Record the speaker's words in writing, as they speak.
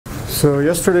So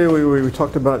yesterday we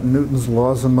talked about Newton's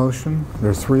laws of motion. There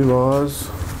are 3 laws,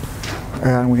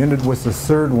 and we ended with the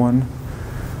third one.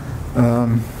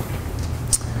 And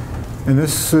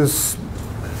this is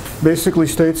basically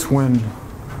states when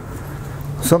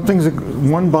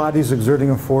one body's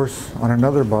exerting a force on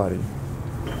another body,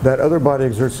 that other body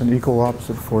exerts an equal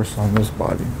opposite force on this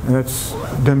body. And that's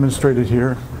demonstrated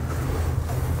here.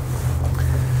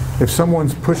 If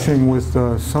someone's pushing with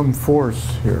some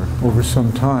force here over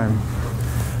some time,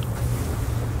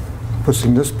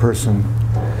 pushing this person,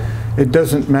 it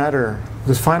doesn't matter.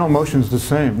 This final motion is the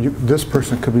same. This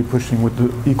person could be pushing with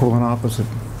the equal and opposite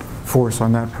force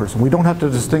on that person. We don't have to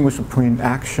distinguish between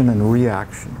action and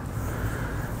reaction.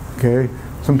 Okay?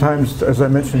 Sometimes, as I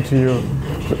mentioned to you,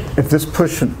 if this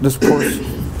person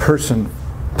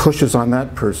pushes on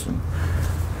that person,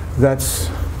 that's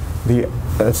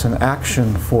an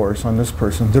action force on this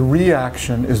person. The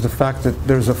reaction is the fact that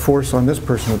there's a force on this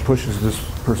person that pushes this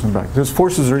person back. Those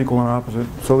forces are equal and opposite,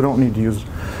 so we don't need to use,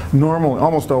 normally,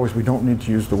 almost always, we don't need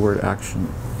to use the word action,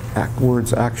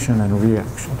 words action and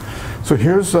reaction. So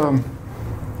here's a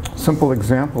simple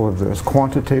example of this,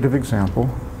 quantitative example.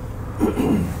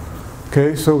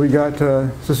 Okay, so we got,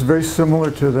 this is very similar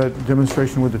to that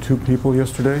demonstration with the 2 people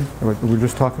yesterday, what we were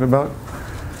just talking about.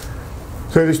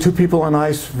 So these 2 people on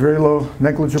ice, very low,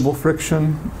 negligible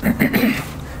friction.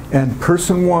 And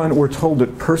person 1, we're told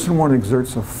that person 1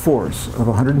 exerts a force of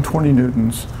 120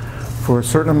 newtons for a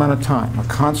certain amount of time, a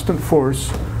constant force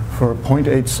for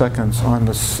 0.8 seconds on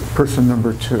this person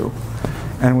number 2.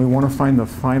 And we want to find the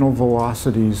final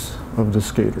velocities of the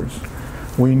skaters.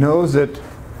 We know that,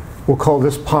 we'll call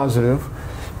this positive.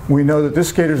 We know that this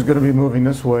skater is going to be moving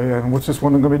this way, and what's this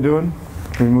one going to be doing?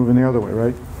 Going to be moving the other way,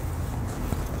 right?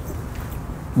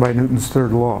 By Newton's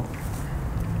third law.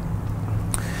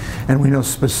 And we know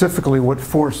specifically what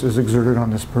force is exerted on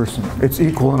this person. It's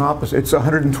equal and opposite. It's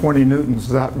 120 newtons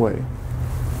that way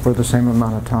for the same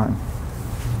amount of time.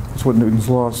 That's what Newton's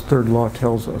law's third law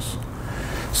tells us.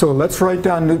 So let's write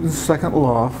down Newton's second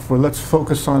law. Let's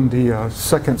focus on the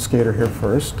second skater here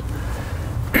first.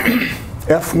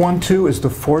 F12 is the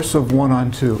force of 1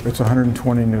 on 2. It's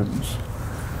 120 newtons.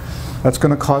 That's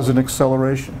going to cause an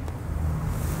acceleration.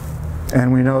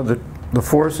 And we know that the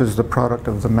force is the product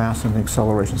of the mass and the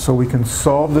acceleration. So we can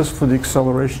solve this for the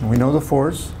acceleration. We know the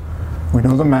force, we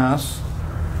know the mass,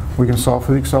 we can solve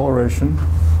for the acceleration,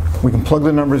 we can plug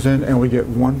the numbers in, and we get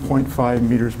 1.5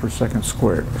 meters per second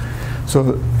squared.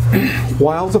 So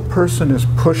while the person is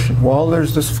pushing, while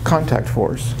there's this contact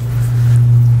force,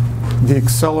 the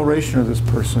acceleration of this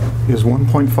person is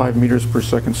 1.5 meters per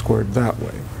second squared that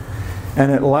way.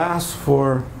 And it lasts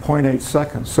for 0.8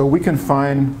 seconds. So we can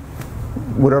find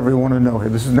whatever we want to know here.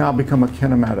 This has now become a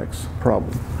kinematics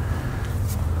problem.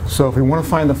 So if we want to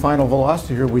find the final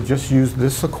velocity here, we just use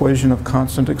this equation of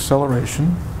constant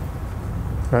acceleration.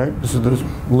 Right? This is the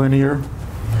linear.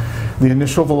 The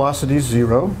initial velocity is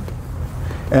 0.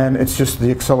 And it's just the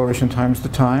acceleration times the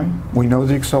time. We know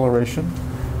the acceleration.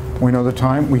 We know the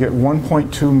time. We get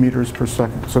 1.2 meters per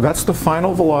second. So that's the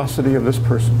final velocity of this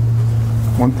person.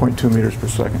 1.2 meters per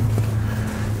second.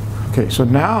 Okay, so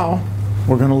now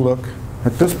we're going to look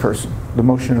at this person, the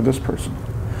motion of this person.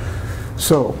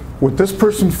 So what this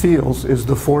person feels is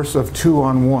the force of 2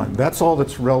 on 1. That's all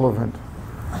that's relevant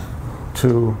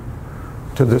to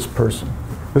this person.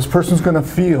 This person's going to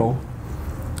feel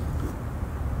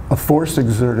a force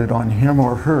exerted on him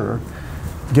or her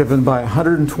given by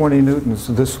 120 newtons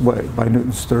this way, by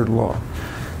Newton's third law.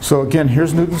 So again,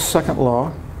 here's Newton's second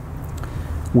law.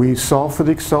 We solve for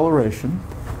the acceleration,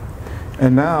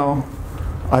 and now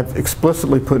I've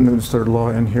explicitly put Newton's third law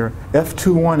in here.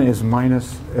 F21 is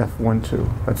minus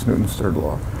F12. That's Newton's third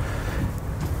law.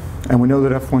 And we know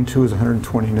that F12 is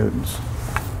 120 newtons.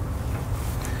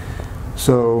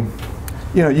 So,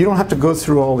 you know, you don't have to go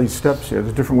through all these steps here.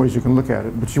 There's different ways you can look at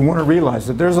it. But you want to realize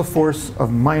that there's a force of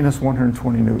minus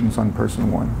 120 newtons on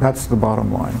person 1. That's the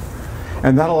bottom line.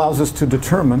 And that allows us to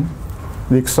determine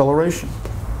the acceleration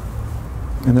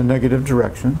in the negative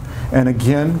direction. And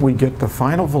again, we get the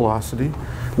final velocity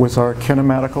with our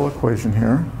kinematical equation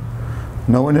here.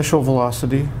 No initial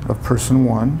velocity of person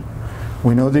 1.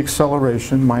 We know the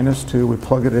acceleration, minus 2. We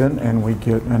plug it in and we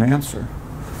get an answer.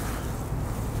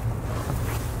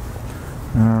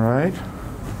 All right.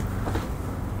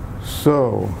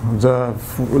 So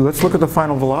let's look at the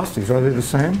final velocities. Are they the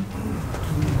same?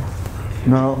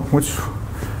 No.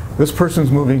 This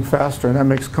person's moving faster, and that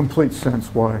makes complete sense.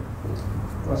 Why?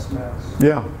 Less mass.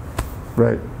 Yeah,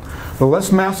 right. The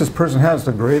less mass this person has,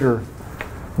 the greater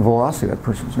velocity that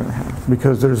person's going to have,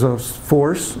 because there's a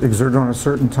force exerted on a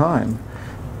certain time.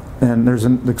 And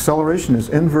the acceleration is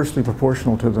inversely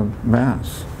proportional to the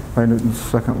mass by Newton's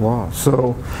second law.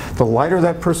 So the lighter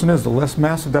that person is, the less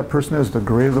massive that person is, the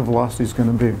greater the velocity is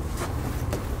going to be.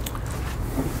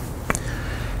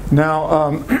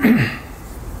 Now,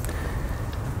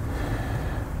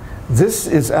 this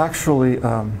is actually,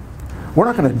 we're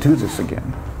not going to do this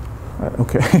again,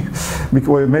 okay?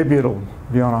 Because maybe it'll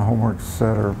be on a homework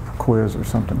set or quiz or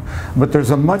something. But there's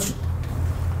a much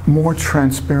more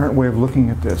transparent way of looking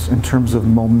at this in terms of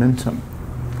momentum.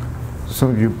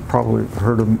 Some of you probably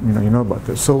heard of, you know about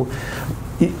this. So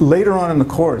later on in the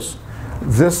course,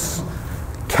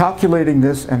 calculating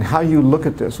this and how you look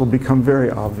at this will become very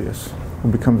obvious.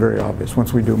 Will become very obvious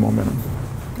once we do momentum.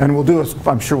 And we'll do,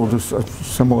 I'm sure we'll do a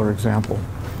similar example.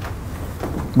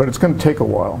 But it's going to take a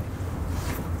while.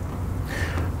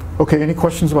 Okay, any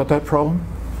questions about that problem?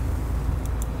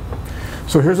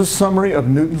 So here's a summary of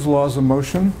Newton's laws of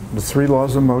motion, the 3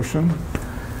 laws of motion.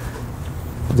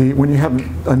 When you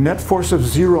have a net force of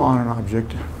 0 on an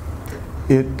object,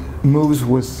 it moves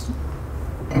with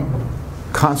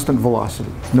constant velocity,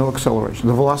 no acceleration.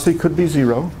 The velocity could be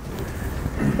 0.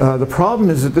 The problem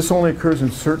is that this only occurs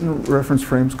in certain reference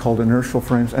frames called inertial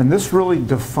frames, and this really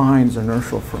defines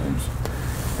inertial frames.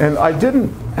 And I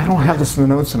don't have this in the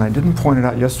notes, and I didn't point it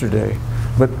out yesterday,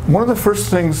 but one of the first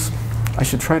things, I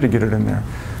should try to get it in there.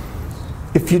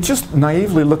 If you just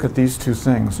naively look at these two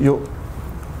things,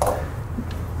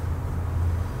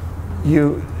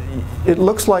 it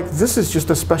looks like this is just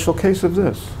a special case of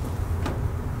this.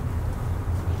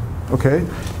 Okay?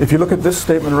 If you look at this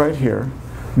statement right here,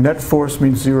 net force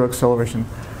means 0 acceleration.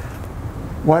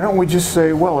 Why don't we just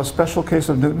say, well, a special case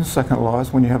of Newton's second law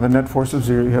is when you have a net force of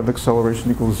 0, you have acceleration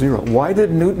equals 0. Why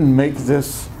did Newton make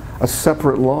this a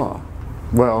separate law?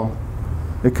 Well,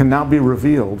 it can now be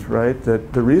revealed, right,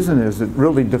 that the reason is it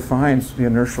really defines the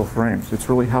inertial frames. It's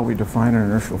really how we define an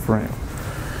inertial frame.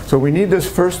 So we need this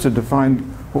first to define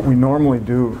what we normally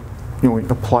do, we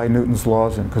apply Newton's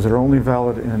laws in, because they're only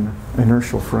valid in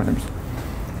inertial frames.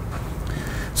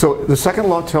 So the second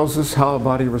law tells us how a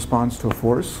body responds to a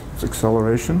force, it's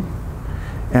acceleration.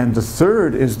 And the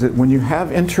third is that when you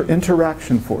have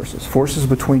interaction forces, forces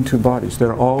between two bodies,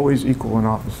 they're always equal and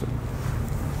opposite.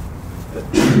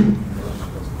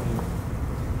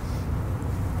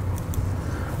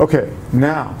 Okay,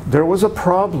 now, there was a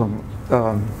problem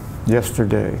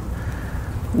yesterday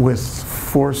with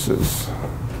forces.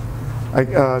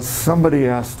 Somebody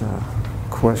asked a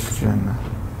question.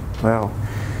 Well,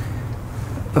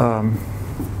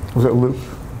 was it Luke?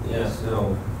 Yes,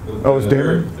 no. Oh, it's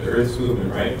Damon? The Earth's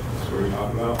movement, right? That's what we're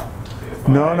talking about?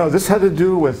 No, this had to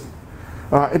do with,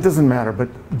 it doesn't matter, but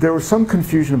there was some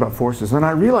confusion about forces. And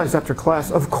I realized after class,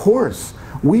 of course,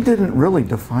 we didn't really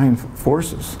define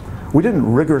forces. We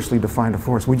didn't rigorously define a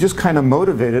force. We just kind of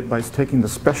motivated by taking the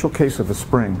special case of a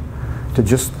spring to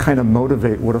just kind of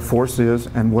motivate what a force is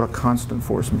and what a constant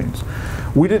force means.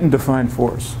 We didn't define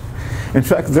force. In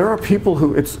fact, there are people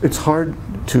who, it's hard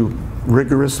to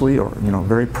rigorously or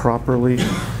very properly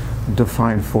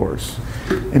define force.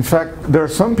 In fact, there are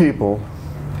some people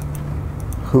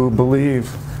who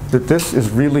believe that this is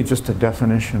really just a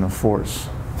definition of force.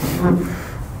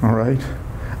 All right?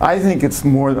 I think it's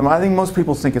more than, I think most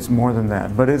people think it's more than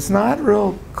that, but it's not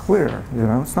real clear,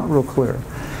 it's not real clear.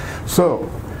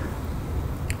 So,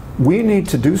 we need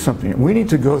to do something. We need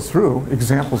to go through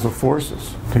examples of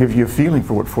forces to give you a feeling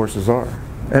for what forces are.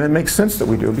 And it makes sense that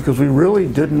we do, because we really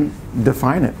didn't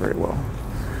define it very well,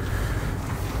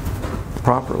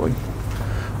 properly.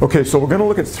 Okay, so we're going to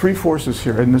look at 3 forces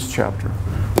here in this chapter.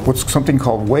 What's something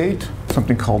called weight,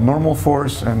 something called normal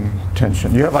force, and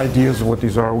tension. You have ideas of what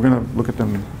these are. We're going to look at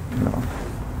them,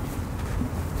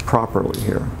 properly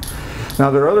here. Now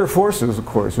there are other forces, of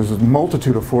course. There's a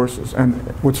multitude of forces. And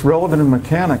what's relevant in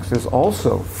mechanics is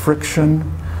also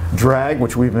friction, drag,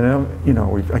 which we've been,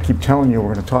 I keep telling you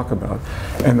we're going to talk about,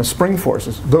 and the spring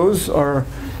forces. Those are,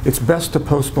 it's best to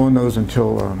postpone those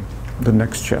until the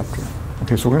next chapter.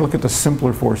 Okay, so we're going to look at the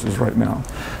simpler forces right now.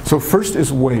 So first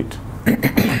is weight.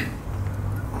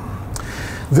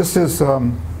 This is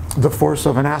the force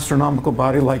of an astronomical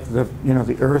body like the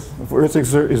Earth. Earth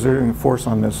exerting force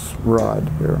on this rod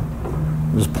here,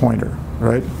 this pointer,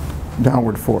 right?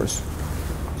 Downward force.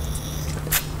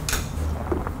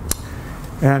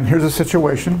 And here's a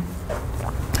situation.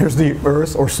 Here's the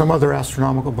Earth or some other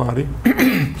astronomical body.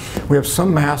 We have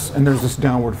some mass and there's this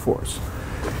downward force.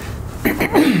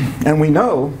 And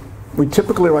we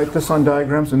typically write this on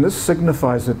diagrams, and this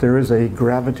signifies that there is a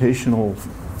gravitational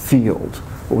field,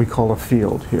 what we call a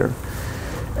field here.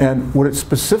 And what it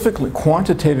specifically,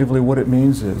 quantitatively, what it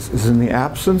means is in the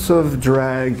absence of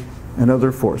drag and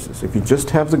other forces. If you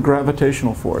just have the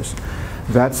gravitational force,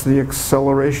 that's the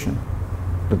acceleration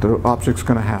that the object's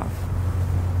going to have.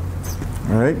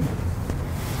 All right?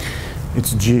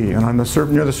 It's g, and on the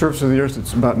near the surface of the Earth,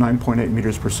 it's about 9.8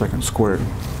 meters per second squared.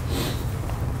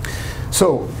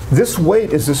 So this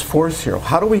weight is this force here.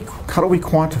 How do we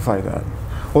quantify that?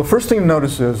 Well, the first thing to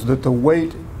notice is that the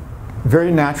weight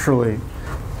very naturally,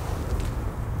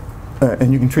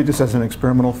 and you can treat this as an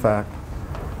experimental fact,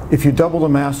 if you double the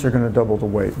mass, you're going to double the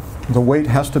weight. The weight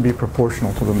has to be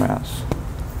proportional to the mass.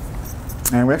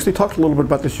 And we actually talked a little bit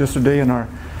about this yesterday in our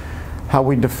how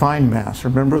we define mass.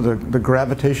 Remember the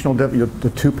gravitational,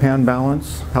 the two-pan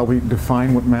balance, how we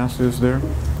define what mass is there?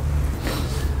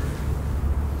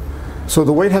 So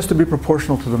the weight has to be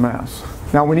proportional to the mass.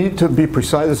 Now we need to be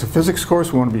precise. It's a physics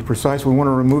course, we want to be precise. We want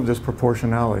to remove this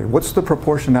proportionality. What's the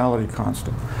proportionality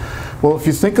constant? Well, if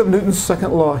you think of Newton's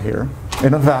second law here,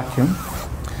 in a vacuum,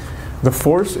 the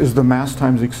force is the mass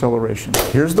times the acceleration.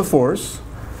 Here's the force,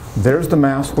 there's the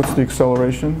mass, what's the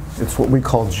acceleration? It's what we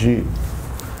call g.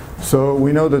 So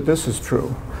we know that this is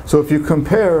true. So if you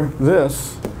compare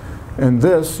this and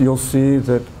this, you'll see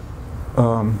that,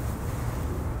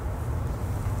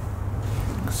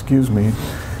 excuse me,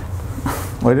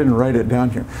 well, I didn't write it down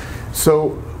here.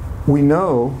 So we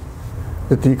know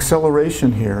that the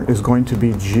acceleration here is going to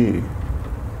be g,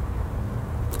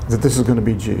 that this is going to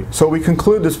be g. So we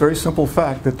conclude this very simple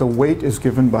fact that the weight is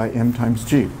given by m times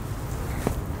g.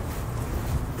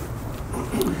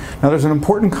 Now there's an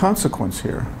important consequence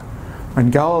here,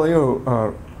 and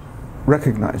Galileo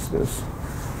recognized this.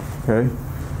 Okay,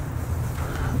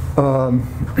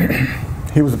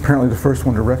 he was apparently the first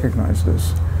one to recognize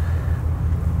this.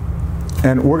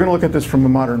 And we're going to look at this from a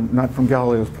modern, not from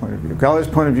Galileo's point of view. Galileo's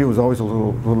point of view was always a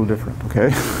little different.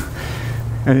 Okay,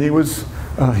 and he was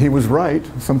right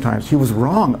sometimes. He was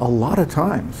wrong a lot of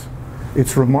times.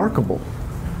 It's remarkable.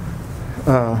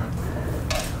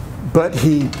 But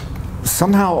he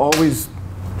somehow always,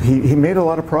 he made a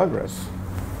lot of progress.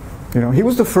 You know, he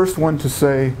was the first one to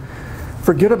say,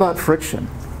 forget about friction.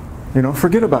 You know,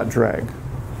 forget about drag.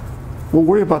 We'll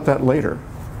worry about that later.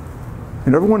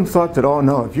 And everyone thought that, oh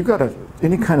no, if you've got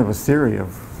any kind of a theory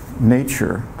of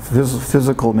nature,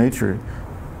 physical nature,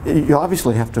 you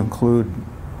obviously have to include,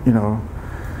 you know,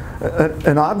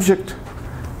 an object.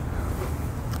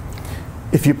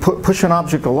 If you push an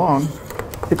object along,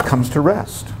 it comes to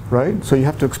rest, right? So you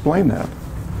have to explain that.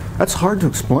 That's hard to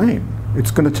explain.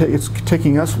 It's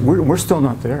taking us. We're still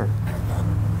not there,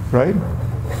 right?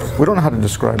 We don't know how to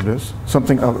describe this.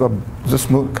 Something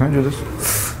this move. Can I do this?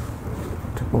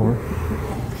 Tip over.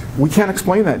 We can't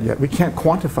explain that yet. We can't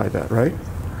quantify that, right?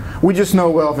 We just know,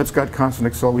 well, if it's got constant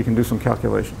acceleration, we can do some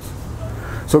calculations.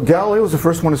 So Galileo was the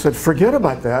first one who said, forget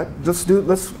about that. Let's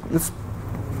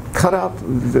cut out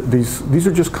these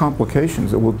are just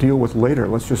complications that we'll deal with later.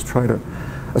 Let's just try to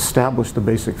establish the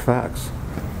basic facts.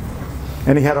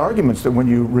 And he had arguments that when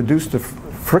you reduce the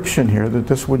friction here, that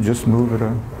this would just move at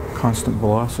a constant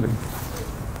velocity.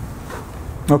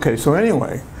 Okay, so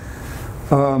anyway,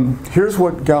 here's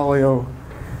what Galileo,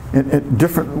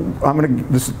 different. We're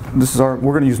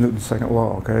going to use Newton's second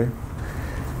law. Okay.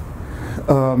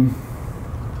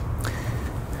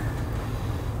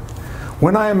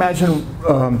 When I imagine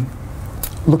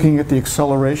looking at the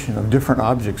acceleration of different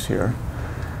objects here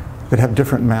that have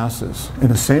different masses in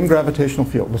the same gravitational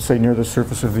field, let's say near the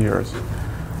surface of the Earth,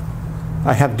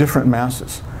 I have different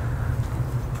masses.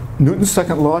 Newton's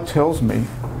second law tells me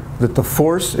that the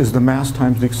force is the mass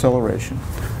times the acceleration.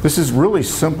 This is really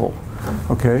simple,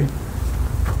 okay?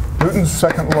 Newton's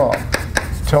second law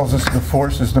tells us the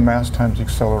force is the mass times the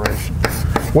acceleration.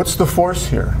 What's the force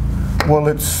here? Well,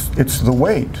 it's the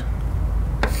weight,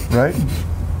 right?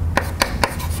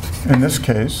 In this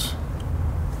case,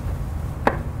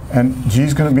 and g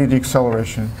is going to be the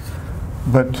acceleration,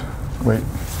 but wait,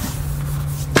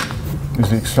 is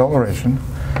the acceleration,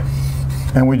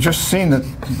 and we just seen that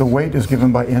the weight is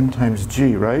given by n times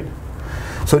g, right?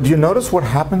 So do you notice what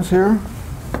happens here?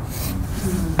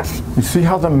 You see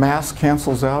how the mass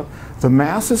cancels out? The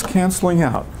mass is canceling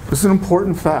out. This is an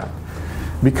important fact,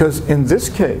 because in this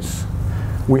case,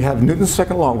 we have Newton's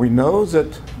second law. We know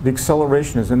that the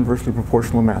acceleration is inversely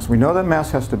proportional to mass. We know that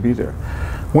mass has to be there.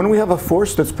 When we have a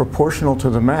force that's proportional to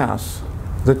the mass,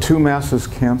 the two masses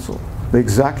cancel. They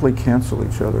exactly cancel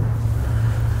each other.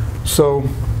 So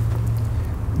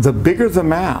the bigger the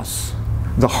mass,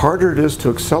 the harder it is to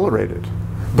accelerate it.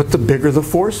 But the bigger the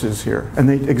force is here, and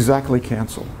they exactly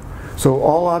cancel. So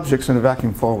all objects in a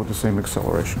vacuum fall with the same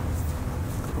acceleration.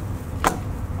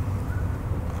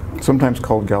 Sometimes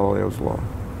called Galileo's law.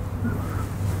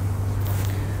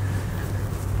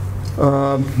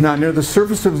 Now, near the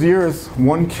surface of the Earth,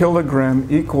 1 kilogram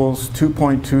equals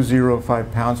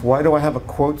 2.205 pounds. Why do I have a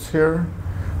quotes here?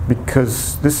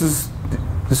 Because this is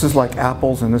like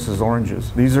apples and this is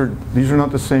oranges. These are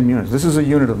not the same units. This is a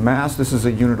unit of mass. This is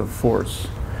a unit of force.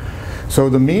 So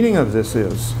the meaning of this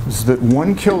is that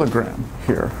 1 kilogram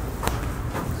here.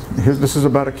 This is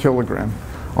about a kilogram.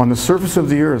 On the surface of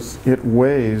the Earth, it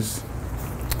weighs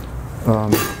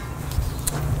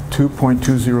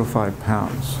 2.205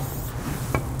 pounds.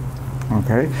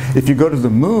 Okay? If you go to the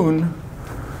moon,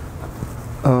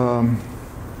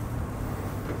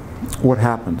 what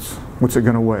happens? What's it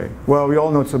going to weigh? Well, we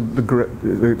all know its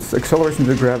acceleration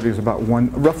due to gravity is about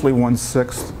roughly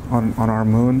 1/6 on our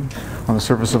moon, on the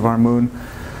surface of our moon.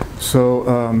 So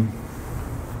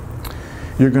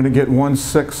you're going to get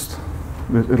 1/6.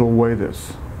 It'll weigh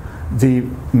this. The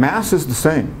mass is the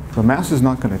same. The mass is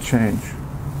not going to change,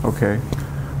 okay?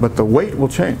 But the weight will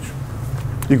change.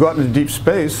 You go out into deep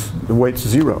space, the weight's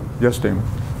 0. Yes, Damon?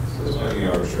 So this might be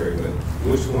arbitrary, but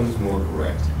which one's more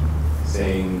correct?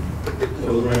 Saying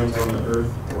kilograms on the Earth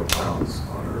or pounds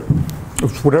on Earth?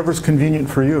 It's whatever's convenient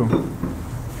for you.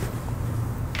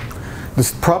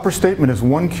 This proper statement is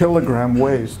 1 kilogram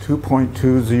weighs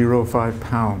 2.205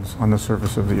 pounds on the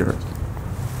surface of the Earth.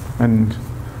 And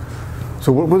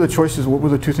so what were the choices? What were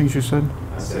the two things you said?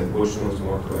 I said which one's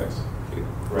more correct?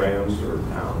 Grams or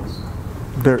pounds?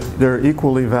 They're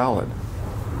equally valid.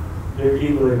 They're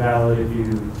equally valid if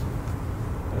you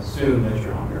assume that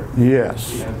you're hungry.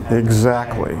 Yes,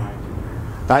 exactly.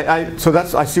 So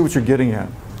I see what you're getting at.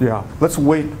 Yeah. Let's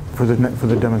wait for the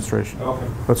demonstration. Okay.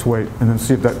 Let's wait and then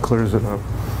see if that clears it up.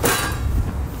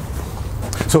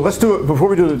 So let's do it before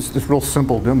we do this real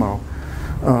simple demo.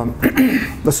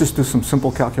 Let's just do some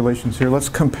simple calculations here. Let's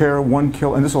compare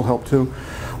and this will help too,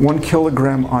 1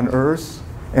 kilogram on Earth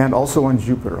and also on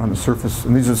Jupiter, on the surface,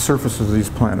 and these are the surfaces of these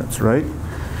planets, right?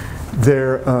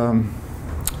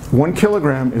 1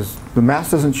 kilogram is, the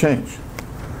mass doesn't change,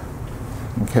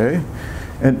 okay?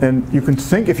 And you can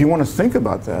think, if you want to think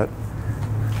about that,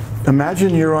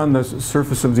 imagine you're on the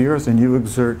surface of the Earth and you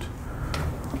exert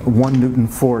 1 Newton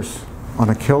force on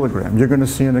a kilogram. You're going to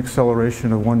see an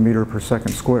acceleration of 1 meter per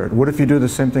second squared. What if you do the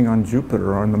same thing on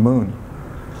Jupiter or on the moon?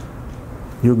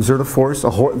 You exert a force,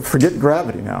 forget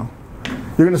gravity now.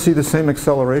 You're going to see the same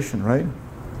acceleration, right?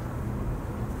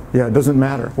 Yeah, it doesn't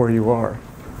matter where you are.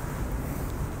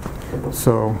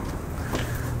 So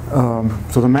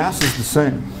the mass is the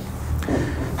same.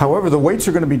 However, the weights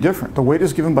are going to be different. The weight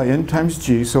is given by N times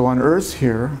G. So on Earth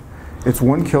here, it's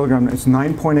 1 kilogram, it's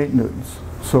 9.8 newtons.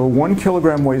 So 1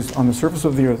 kilogram weighs, on the surface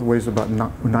of the Earth, weighs about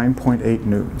 9.8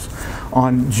 newtons.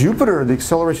 On Jupiter, the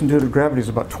acceleration due to gravity is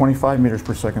about 25 meters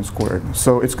per second squared.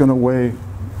 So it's going to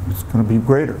be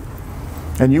greater.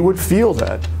 And you would feel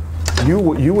that. You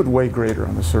would weigh greater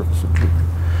on the surface of Jupiter.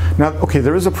 Now, okay,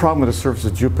 there is a problem with the surface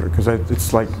of Jupiter, because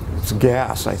it's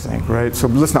gas, I think, right? So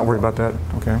let's not worry about that,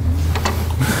 okay?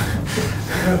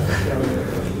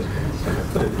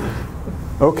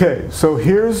 Okay, so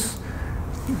here's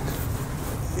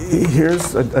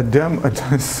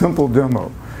a simple demo.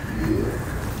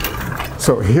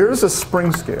 So here's a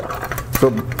spring scale. So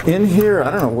in here,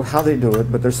 I don't know how they do it,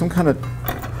 but there's some kind of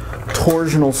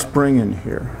torsional spring in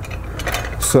here.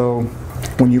 So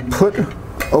when you put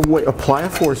apply a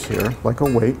force here, like a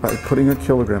weight, by putting a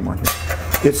kilogram on here,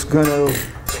 it's going to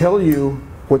tell you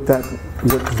what that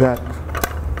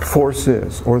force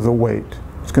is, or the weight.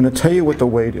 It's going to tell you what the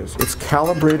weight is. It's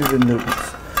calibrated in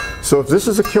newtons. So if this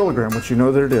is a kilogram, which you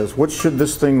know that it is, what should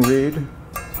this thing read?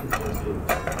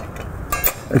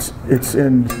 It's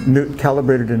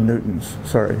calibrated in newtons.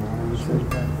 Sorry.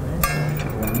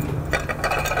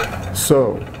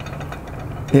 So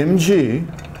mg,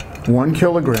 1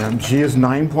 kilogram, g is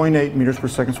 9.8 meters per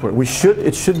second squared.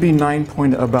 It should be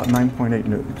about 9.8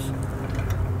 newtons.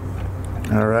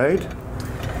 All right.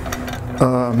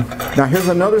 Now here's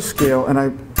another scale, and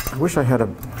I wish I had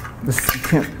you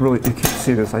can't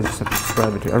see this. I just have to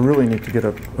describe it to you. I really need to get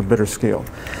a better scale.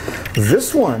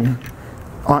 This one,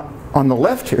 on the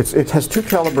left here, it has 2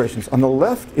 calibrations. On the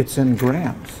left, it's in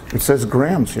grams. It says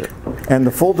grams here. And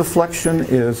the full deflection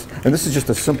is, and this is just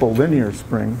a simple linear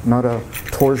spring, not a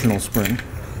torsional spring.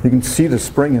 You can see the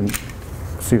spring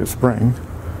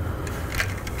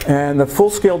And the full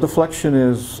scale deflection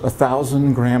is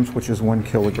 1,000 grams, which is 1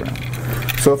 kilogram.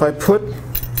 So if I put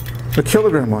the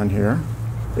kilogram on here,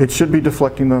 it should be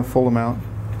deflecting the full amount.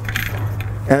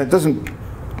 And it doesn't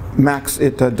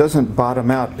doesn't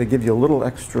bottom out. They give you a little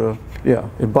extra, yeah,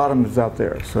 it bottoms out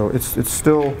there. So it's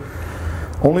still,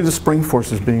 only the spring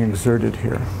force is being exerted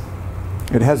here.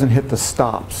 It hasn't hit the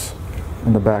stops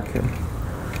in the back here.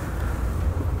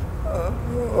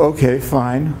 Okay,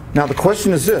 fine. Now the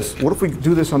question is this: what if we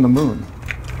do this on the moon?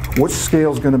 Which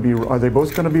scale is going to be? Are they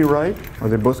both going to be right? Are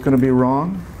they both going to be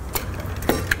wrong?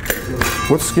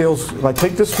 What scales? If I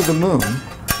take this to the moon,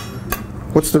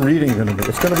 what's the reading going to be?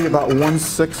 It's going to be about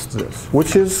 1/6 this,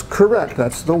 which is correct.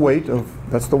 That's the weight of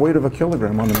a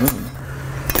kilogram on the moon.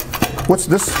 What's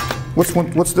this?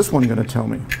 What's this one going to tell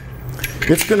me?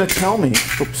 It's going to tell me.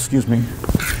 Oops, excuse me.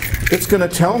 It's going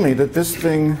to tell me that this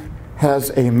thing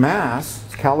has a mass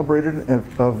calibrated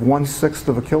of 1/6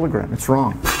 of a kilogram. It's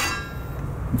wrong.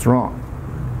 It's wrong.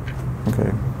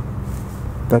 Okay.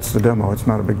 That's the demo. It's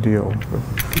not a big deal.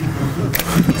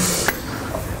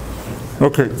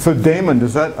 Okay. So Damon,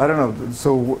 does that? I don't know.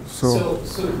 So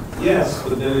yes,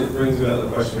 but then it brings about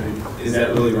the question: is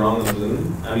that really wrong on the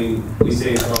moon? I mean, we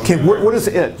say it's wrong. okay. What is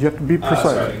it? You have to be precise.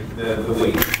 Sorry, the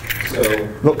weight. So.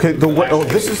 Okay. The weight. Oh,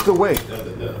 this is the weight.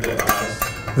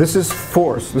 This is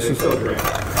force. This is.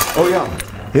 Oh yeah.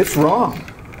 It's wrong.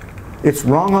 It's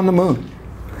wrong on the moon.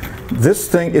 This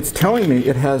thing, it's telling me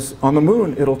it has, on the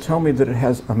moon, it'll tell me that it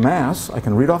has a mass. I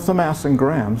can read off the mass in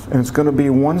grams, and it's going to be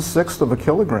 1/6 of a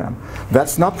kilogram.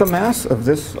 That's not the mass of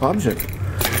this object.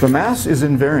 The mass is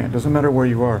invariant. Doesn't matter where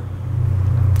you are.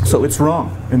 So it's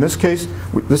wrong. In this case,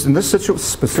 in this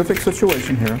specific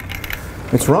situation here,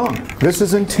 it's wrong. This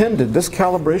is intended, this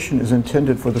calibration is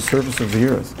intended for the surface of the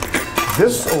Earth.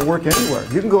 This will work anywhere.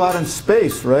 You can go out in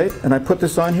space, right? And I put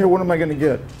this on here, what am I going to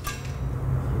get?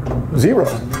 0.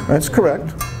 That's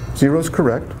correct. 0 is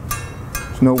correct.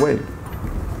 There's no weight.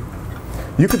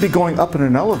 You could be going up in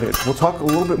an elevator. We'll talk a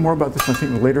little bit more about this, I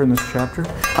think, later in this chapter.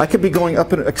 I could be going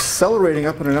up and accelerating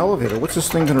up in an elevator. What's this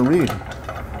thing going to read?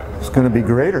 It's going to be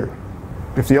greater.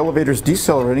 If the elevator is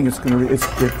decelerating, it's going to it's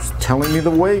telling me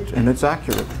the weight, and it's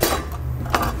accurate.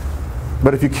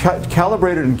 But if you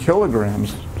calibrate it in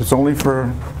kilograms, it's only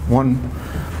for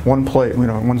one plate,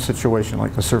 one situation,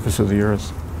 like the surface of the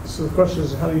Earth. So the question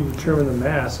is, how do you determine the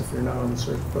mass if you're not on the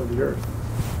surface of the Earth?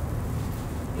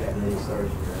 Yeah, then you start.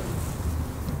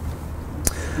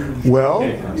 Well,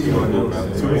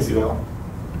 Two-way scale.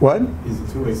 what? Is a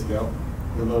two-way scale.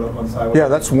 You load up one side. Yeah,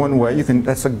 that's one way.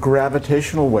 That's a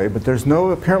gravitational way, but there's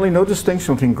apparently no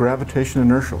distinction between gravitation and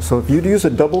inertial. So if you'd use a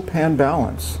double pan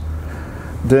balance,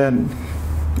 then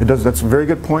that's a very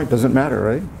good point. Doesn't matter,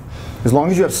 right? As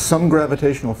long as you have some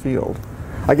gravitational field.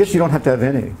 I guess you don't have to have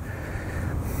any.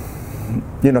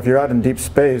 If you're out in deep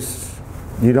space,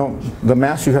 the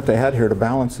mass you have to add here to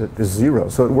balance it is 0,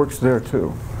 so it works there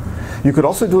too. You could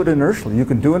also do it inertially. You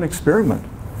can do an experiment.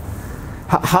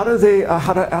 How do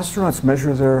astronauts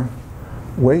measure their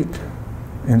weight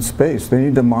in space? They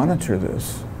need to monitor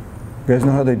this. You guys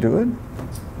know how they do it?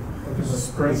 There's a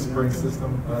spring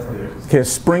system. Okay, a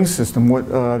spring system.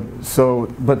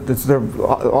 But they're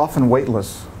often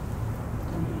weightless.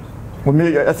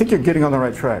 Well, I think you're getting on the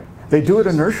right track. They do it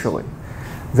inertially.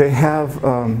 They have,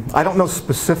 I don't know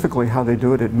specifically how they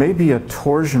do it. It may be a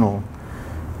torsional.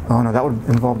 Oh no, that would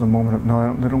involve the moment.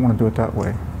 No, they don't want to do it that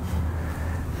way.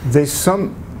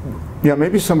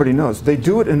 Maybe somebody knows. They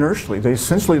do it inertially. They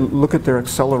essentially look at their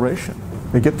acceleration.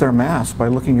 They get their mass by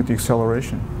looking at the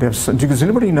acceleration. Does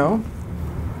anybody know?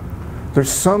 There's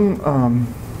some.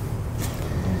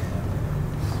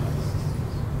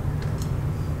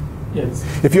 Yes.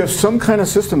 If you have some kind of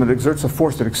system that exerts a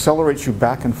force that accelerates you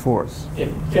back and forth. Yeah,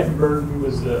 Captain Bird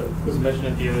was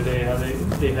mentioning it the other day how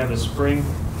they have a spring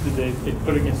that they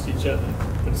put against each other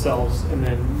themselves and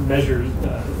then measure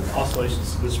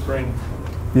oscillations of the spring.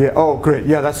 Yeah. Oh, great.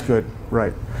 Yeah, that's good.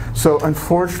 Right. So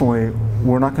unfortunately,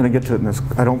 we're not going to get to it in this.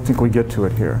 I don't think we get to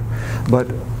it here. But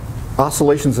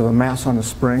oscillations of a mass on a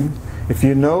spring. If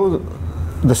you know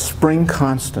the spring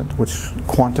constant, which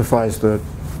quantifies the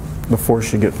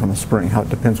force you get from a spring, how it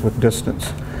depends with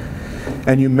distance,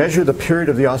 and you measure the period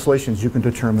of the oscillations, you can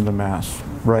determine the mass.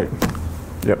 Right.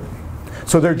 Yep.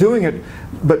 So they're doing it,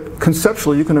 but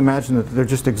conceptually you can imagine that they're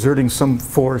just exerting some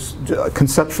force.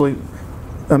 Conceptually,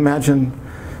 imagine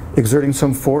exerting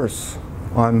some force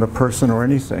on the person or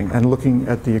anything and looking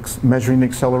at measuring the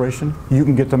acceleration. You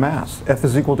can get the mass. F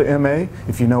is equal to ma.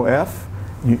 If you know F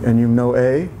and you know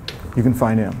A, you can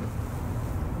find M.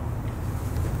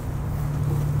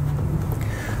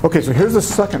 Okay, so here's the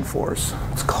second force.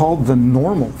 It's called the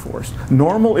normal force.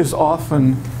 Normal is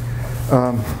often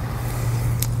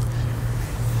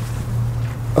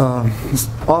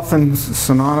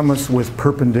synonymous with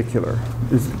perpendicular.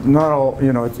 It's not all,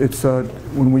 it's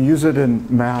when we use it in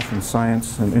math and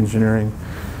science and engineering,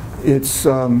 it's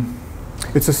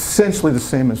essentially the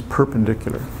same as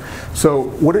perpendicular. So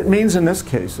what it means in this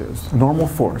case is normal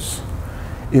force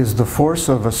is the force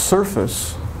of a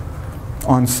surface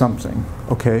on something,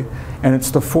 okay? And it's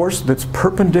the force that's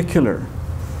perpendicular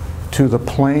to the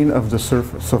plane of the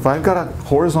surface. So if I've got a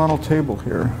horizontal table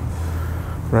here,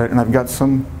 right, and I've got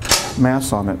some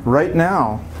mass on it, right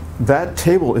now that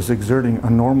table is exerting a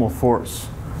normal force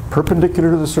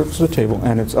perpendicular to the surface of the table,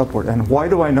 and it's upward. And why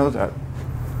do I know that?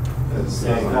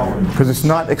 Because it's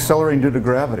not accelerating due to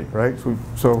gravity, right?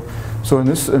 So in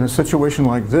a situation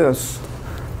like this,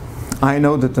 I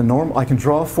know that the normal, I can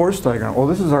draw a force diagram. Oh,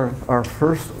 this is our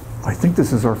first, I think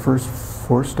this is our first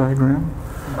force diagram.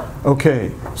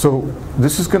 Okay, so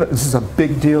this is a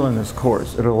big deal in this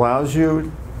course. It allows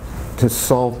you to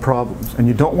solve problems, and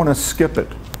you don't want to skip it,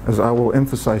 as I will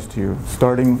emphasize to you,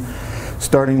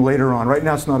 starting later on. Right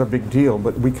now it's not a big deal,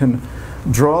 but we can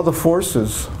draw the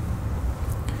forces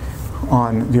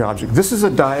on the object. This is a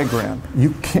diagram.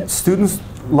 You can't, students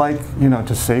like, you know,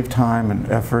 to save time and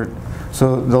effort,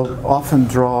 so they'll often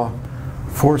draw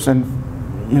force, and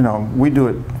you know, we do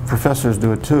it, professors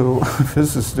do it too,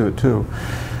 physicists do it too.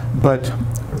 But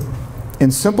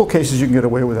in simple cases you can get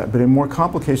away with that, but in more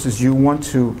complex cases you want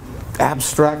to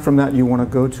abstract from that. You want to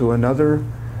go to another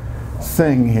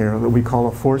thing here that we call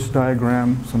a force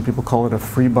diagram. Some people call it a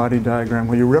free body diagram,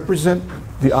 where you represent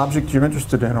the object you're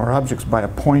interested in, or objects, by a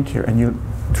point here, and you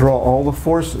draw all the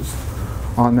forces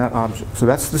on that object. So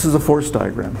this is a force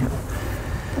diagram here.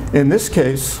 In this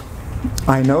case,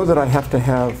 I know that I have to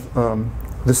have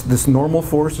this normal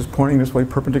force is pointing this way,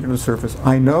 perpendicular to the surface.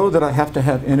 I know that I have to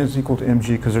have n is equal to mg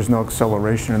because there's no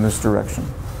acceleration in this direction.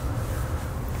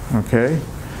 Okay?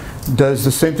 Does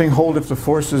the same thing hold if the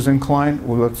force is inclined?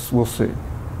 Well, we'll see.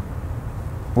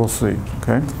 We'll see.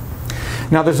 Okay?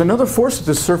 Now, there's another force that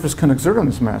this surface can exert on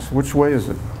this mass. Which way is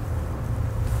it?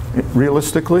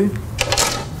 Realistically,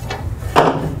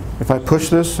 if I push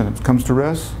this and it comes to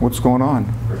rest, what's going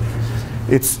on?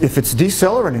 If it's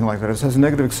decelerating like that, it has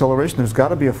negative acceleration, there's got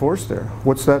to be a force there.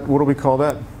 What's that? What do we call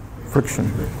that?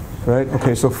 Friction. Right?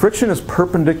 Okay, so friction is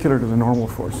perpendicular to the normal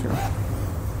force here.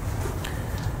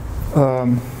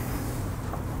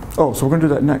 Oh, so we're going to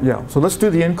do that next. Yeah. So let's do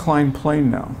the inclined plane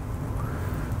now.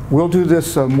 We'll do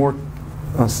this more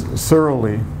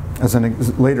thoroughly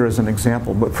later as an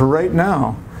example. But for right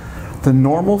now, the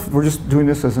normal, we're just doing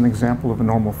this as an example of a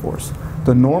normal force.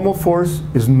 The normal force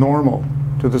is normal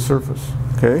to the surface,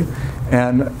 okay?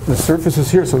 And the surface is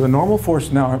here. So the normal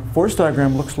force now, our force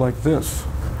diagram looks like this.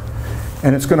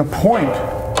 And it's going to point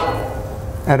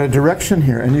at a direction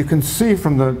here. And you can see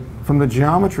from the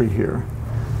geometry here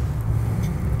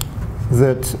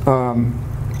that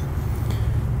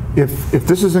if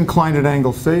this is inclined at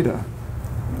angle theta,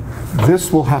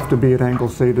 this will have to be at angle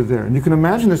theta there. And you can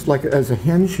imagine this like as a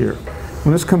hinge here.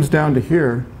 When this comes down to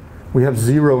here, we have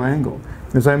 0 angle.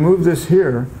 As I move this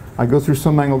here, I go through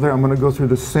some angle there. I'm going to go through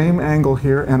the same angle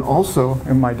here, and also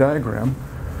in my diagram,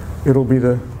 it'll be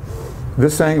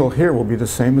this angle here will be the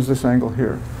same as this angle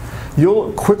here.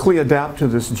 You'll quickly adapt to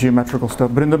this geometrical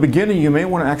stuff, but in the beginning you may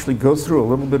want to actually go through a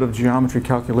little bit of geometry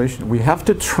calculation. We have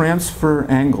to transfer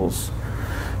angles.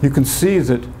 You can see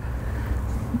that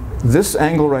this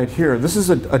angle right here, this is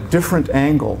a different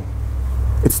angle.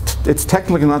 It's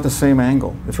technically not the same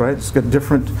angle. It's right. It's got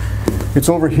different. It's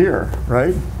over here,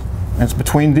 right? And it's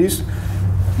between these.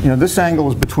 You know, this angle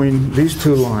is between these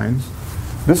two lines.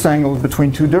 This angle is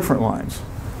between two different lines.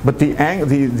 But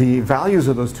the values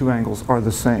of those two angles are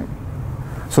the same.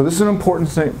 So this is an important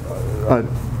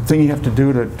thing you have to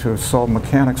do to solve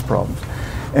mechanics problems.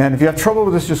 And if you have trouble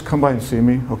with this, just come by and see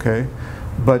me, okay?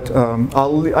 But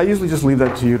I usually just leave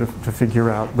that to you to figure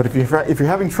out. But if you're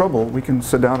having trouble, we can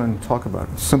sit down and talk about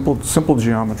it. Simple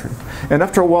geometry. And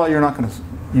after a while, you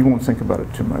won't think about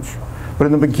it too much. But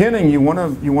in the beginning, you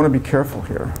want to be careful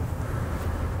here.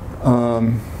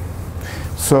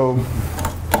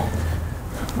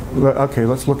 Okay,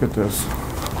 let's look at this.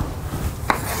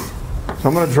 So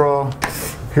I'm going to draw.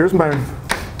 Here's my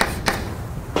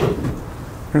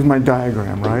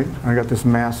diagram, right? I got this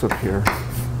mass up here.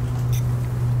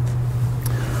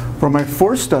 For my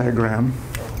force diagram,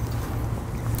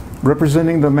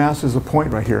 representing the mass as a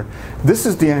point right here, this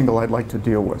is the angle I'd like to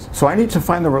deal with. So I need to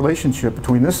find the relationship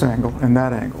between this angle and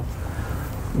that angle.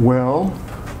 Well,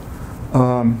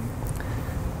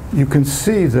 you can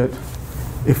see that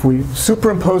if we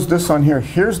superimpose this on here,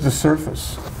 here's the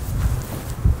surface.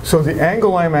 So the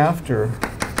angle I'm after,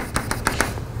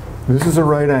 this is a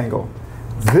right angle.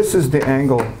 This is the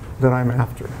angle that I'm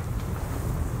after.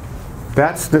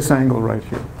 That's this angle right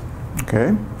here.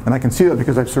 Okay? And I can see that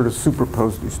because I've sort of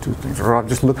superposed these two things. Or I've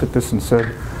just looked at this and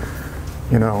said,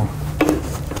 you know,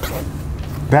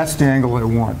 that's the angle I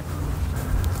want.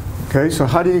 Okay, so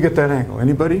how do you get that angle?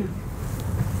 Anybody?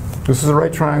 This is a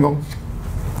right triangle.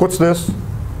 What's this?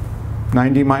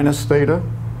 90 minus theta,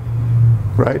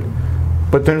 right?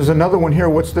 But there's another one here.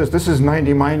 What's this? This is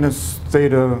 90 minus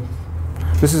theta.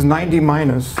 This is 90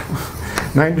 minus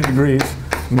 90 degrees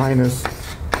minus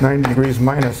 90 degrees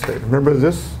minus theta. Remember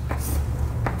this?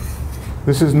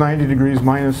 This is 90 degrees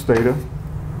minus theta.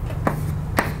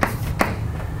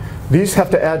 These have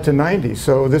to add to 90,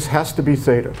 so this has to be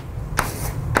theta.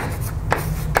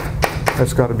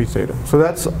 That's got to be theta. So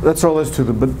that's all there is to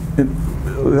the, but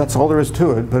that's all there is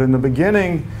to it. But in the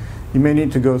beginning, you may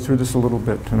need to go through this a little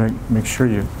bit to make sure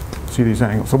you see these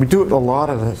angles. So we do a lot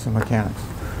of this in mechanics.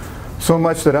 So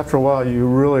much that after a while, you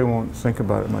really won't think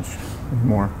about it much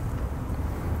anymore.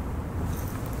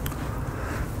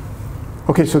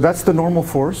 Okay, so that's the normal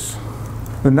force.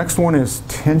 The next one is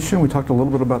tension. We talked a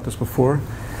little bit about this before.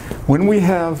 When we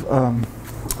have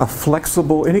a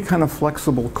flexible, any kind of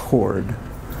flexible cord,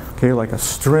 okay, like a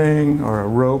string or a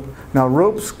rope. Now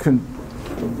ropes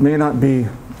may not be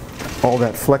all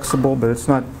that flexible, but it's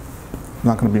not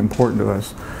going to be important to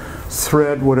us.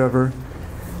 Thread, whatever.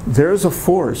 There's a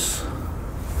force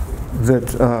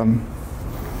that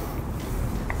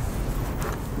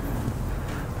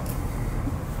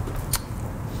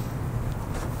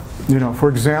you know, for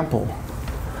example,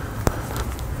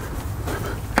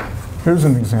 here's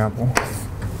an example.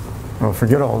 Oh,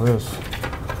 forget all this.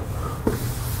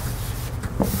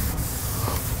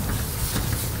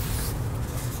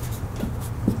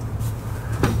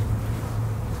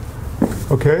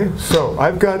 Okay, so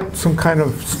I've got some kind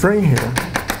of string here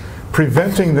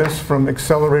preventing this from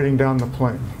accelerating down the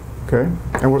plane. Okay,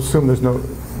 and we'll assume there's no,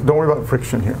 don't worry about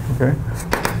friction here. Okay,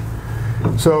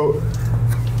 so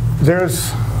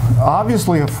there's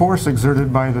obviously a force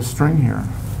exerted by the string here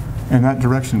in that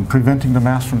direction, preventing the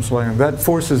mass from sliding. That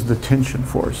force is the tension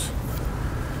force.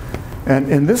 And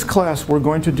in this class, we're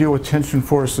going to deal with tension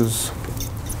forces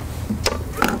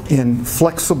in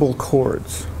flexible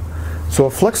cords. So a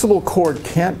flexible cord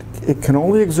can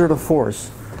only exert a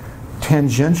force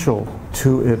tangential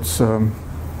to its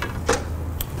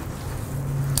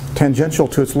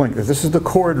length. This is the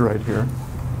cord right here.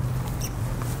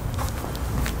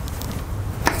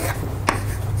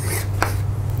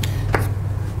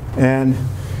 And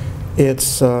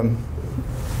it's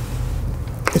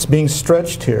being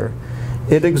stretched here.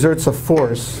 It exerts a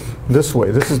force this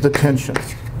way. This is the tension.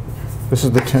 This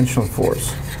is the tension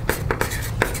force.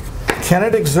 Can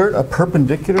it exert a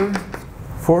perpendicular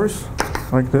force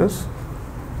like this?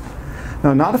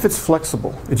 No, not if it's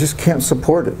flexible. It just can't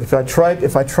support it. If I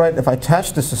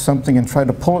attach this to something and try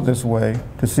to pull it this way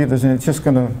to see if there's any, it's just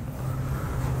going to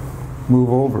move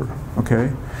over.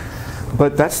 Okay.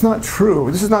 But that's not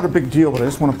true. This is not a big deal, but I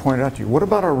just want to point it out to you. What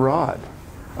about a rod?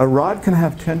 A rod can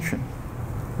have tension,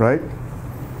 right?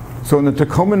 So in the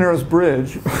Tacoma Narrows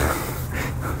Bridge,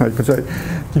 which I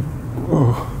keep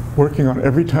working on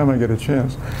every time I get a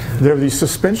chance, there are these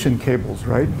suspension cables,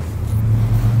 right?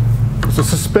 It's a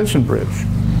suspension bridge.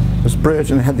 This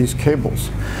bridge, and it had these cables.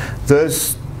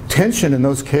 There's tension in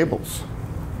those cables,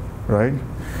 right?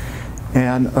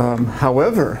 And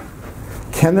however,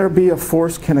 can there be a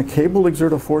force, can a cable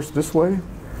exert a force this way?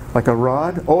 Like a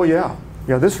rod? Oh yeah.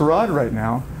 Yeah, this rod right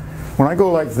now, when I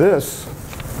go like this,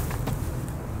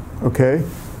 okay,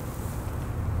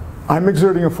 I'm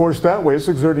exerting a force that way. It's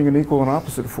exerting an equal and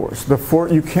opposite force.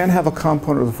 You can have a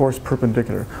component of the force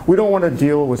perpendicular. We don't want to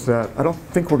deal with that. I don't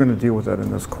think we're going to deal with that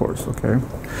in this course, okay?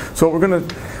 So we're going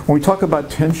to, when we talk about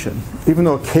tension, even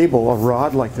though a cable, a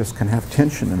rod like this can have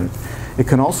tension in it, it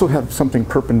can also have something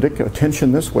perpendicular,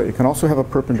 tension this way. It can also have a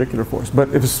perpendicular force.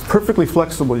 But if it's perfectly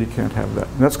flexible, you can't have that.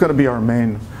 And that's going to be our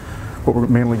what we're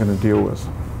mainly going to deal with.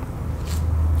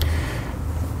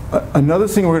 Another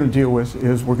thing we're going to deal with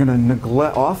is we're going to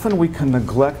neglect, often we can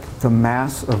neglect the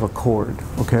mass of a cord,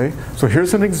 okay? So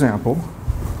here's an example.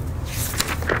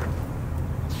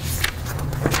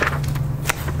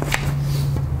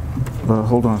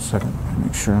 Hold on a second,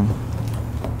 make sure.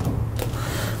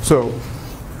 So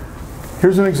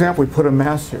here's an example, we put a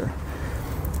mass here.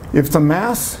 If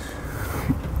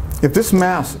this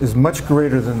mass is much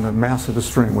greater than the mass of the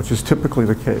string, which is typically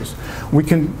the case, we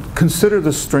can consider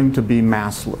the string to be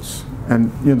massless.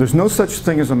 And you know, there's no such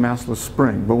thing as a massless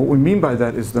spring, but what we mean by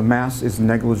that is the mass is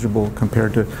negligible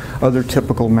compared to other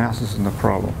typical masses in the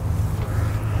problem.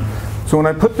 So when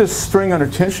I put this string under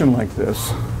tension like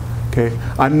this, okay,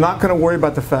 I'm not going to worry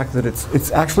about the fact that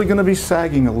it's actually going to be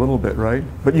sagging a little bit, right?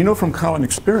 But you know from common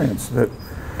experience that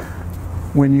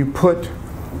when you put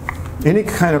any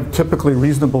kind of typically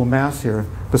reasonable mass here,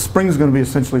 the spring is going to be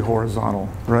essentially horizontal,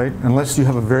 right? Unless you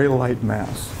have a very light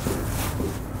mass.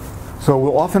 So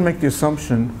we'll often make the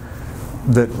assumption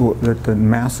that the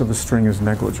mass of the string is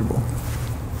negligible.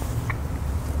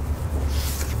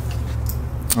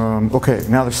 Okay,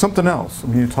 now there's something else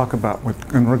we need to talk about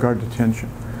in regard to tension.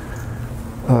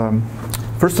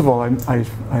 First of all,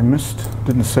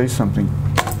 didn't say something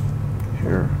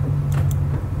here.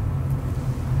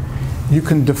 You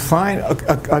can define,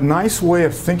 a nice way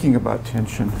of thinking about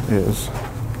tension is,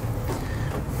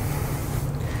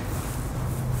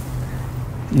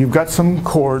 you've got some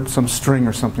cord, some string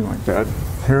or something like that.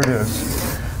 Here it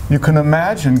is. You can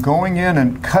imagine going in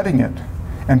and cutting it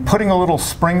and putting a little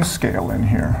spring scale in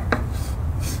here.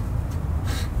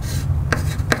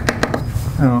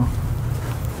 You know,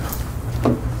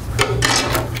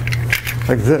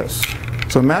 like this.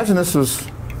 So imagine this was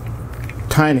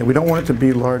tiny. We don't want it to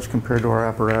be large compared to our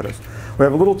apparatus. We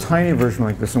have a little tiny version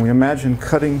like this, and we imagine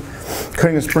cutting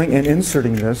the spring and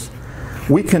inserting this.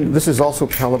 This is also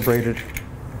calibrated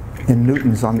in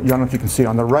newtons. I don't know if you can see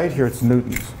on the right here, it's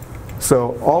newtons.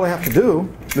 So all I have to do,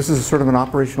 this is sort of an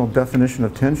operational definition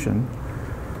of tension.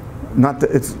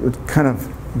 It's kind of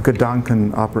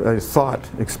Gedanken thought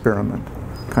experiment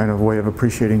kind of way of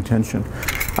appreciating tension.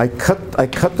 I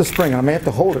cut the spring. I may have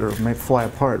to hold it or it may fly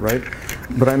apart, right?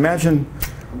 But I imagine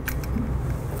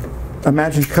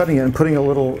cutting it and putting a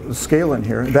little scale in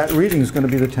here. That reading is going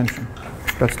to be the tension.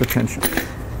 That's the tension.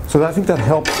 So I think that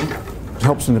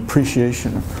helps in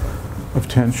appreciation of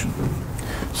tension.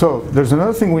 So there's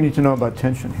another thing we need to know about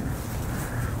tension here.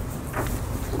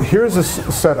 Here's a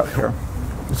setup here.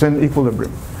 It's in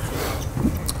equilibrium.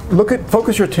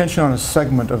 Focus your attention on a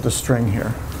segment of the string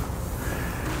here.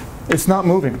 It's not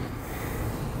moving.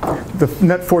 The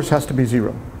net force has to be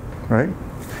 0, right?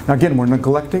 Now again,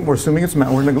 we're assuming it's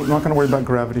we're not going to worry about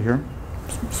gravity here.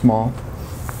 Small,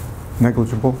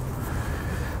 negligible.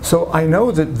 So I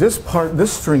know that this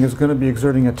string is going to be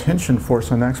exerting a tension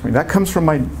force on that spring. That comes from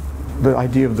the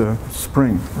idea of the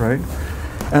spring, right?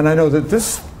 And I know that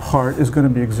this part is going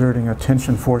to be exerting a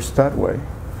tension force that way.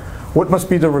 What must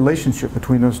be the relationship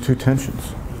between those two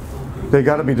tensions? They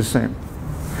got to be the same.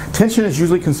 Tension is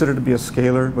usually considered to be a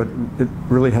scalar, but it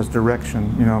really has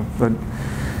direction, you know, but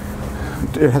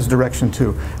it has direction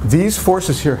too. These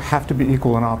forces here have to be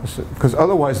equal and opposite, because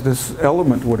otherwise this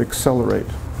element would accelerate,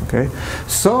 okay?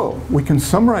 So we can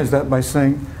summarize that by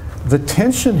saying the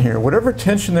tension here, whatever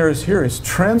tension there is here, is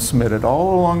transmitted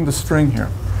all along the string here.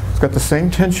 It's got the same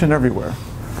tension everywhere,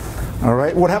 all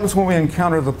right? What happens when we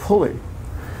encounter the pulley?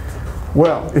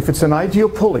 Well, if it's an ideal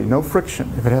pulley, no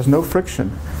friction, if it has no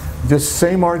friction, this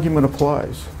same argument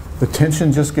applies. The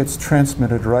tension just gets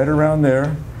transmitted right around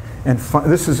there, and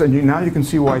now you can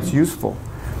see why it's useful.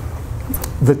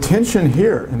 The tension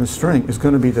here in the string is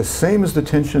going to be the same as the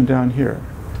tension down here,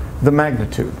 the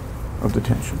magnitude of the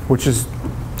tension,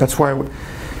 that's why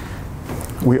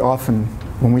we often,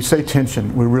 when we say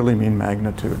tension, we really mean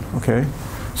magnitude, okay?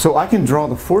 So I can draw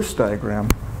the force diagram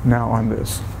now on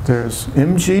this. There's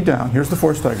mg down, here's the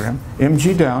force diagram,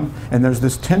 mg down, and there's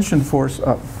this tension force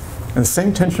up. And the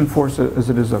same tension force as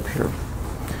it is up here.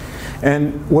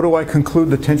 And what do I conclude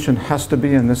the tension has to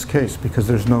be in this case, because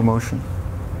there's no motion?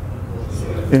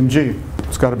 Mg.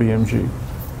 It's got to be mg.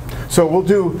 So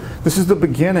this is the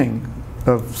beginning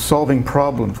of solving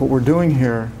problems. What we're doing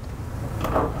here,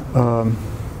 and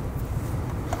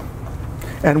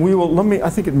I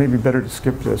think it may be better to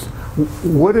skip this.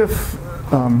 What if,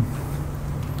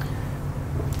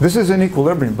 this is in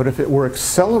equilibrium, but if it were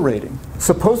accelerating,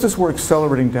 suppose this were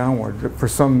accelerating downward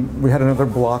we had another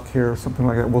block here, something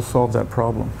like that, we'll solve that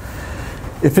problem.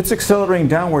 If it's accelerating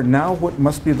downward, now what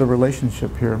must be the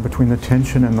relationship here between the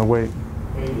tension and the weight?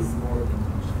 Weight is more than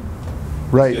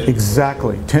tension. Right,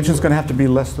 exactly. Tension's going to have to be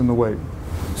less than the weight.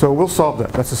 So we'll solve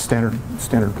that. That's a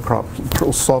standard problem.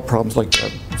 We'll solve problems like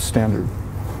that, standard.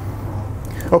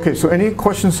 Okay, so any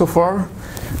questions so far?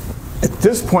 At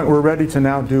this point, we're ready to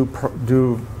now do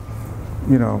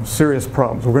serious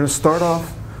problems. We're going to start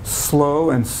off slow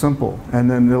and simple, and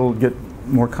then it'll get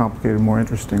more complicated, more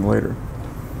interesting later.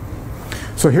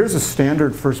 So here's a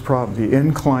standard first problem, the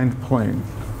inclined plane.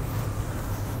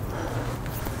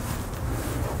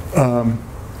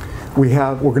 We're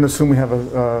going to assume we have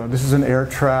this is an air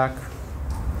track,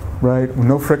 right?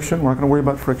 No friction. We're not going to worry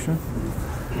about friction.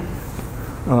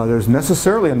 There's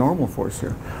necessarily a normal force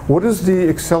here. What is the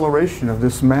acceleration of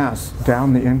this mass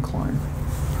down the incline?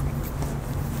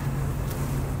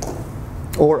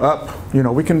 Or up.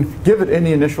 We can give it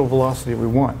any initial velocity we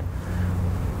want.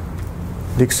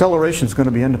 The acceleration is going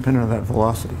to be independent of that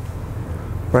velocity,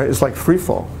 right? It's like free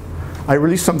fall. I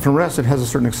release something from rest, it has a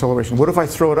certain acceleration. What if I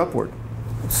throw it upward?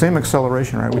 Same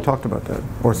acceleration, right? We talked about that.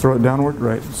 Or throw it downward,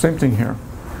 right? Same thing here.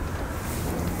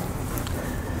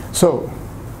 So,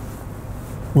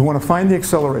 we want to find the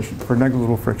acceleration for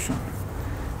negligible friction.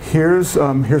 Here's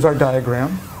our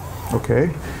diagram,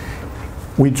 okay?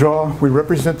 we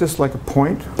represent this like a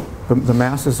point. The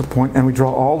mass is a point, and we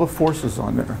draw all the forces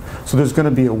on there. So there's going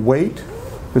to be a weight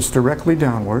that's directly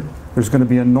downward. There's going to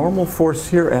be a normal force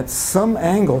here at some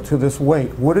angle to this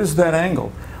weight. What is that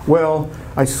angle? Well,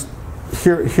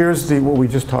 here's what we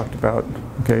just talked about.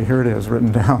 Okay, here it is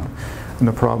written down in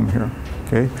the problem here.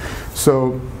 Okay,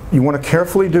 so you want to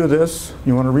carefully do this.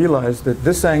 You want to realize that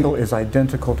this angle is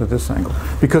identical to this angle,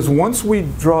 because once we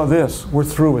draw this, we're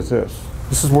through with this.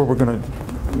 This is where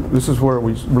this is where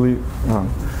we really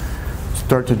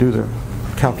start to do the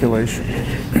calculation.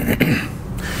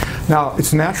 Now,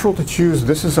 it's natural to choose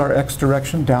this is our x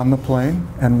direction down the plane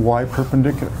and y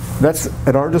perpendicular. That's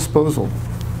at our disposal,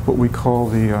 what we call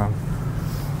the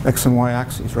x and y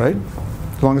axes, right?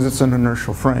 As long as it's an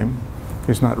inertial frame,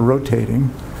 it's not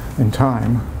rotating in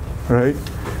time, right?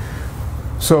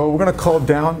 So we're going to call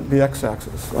down the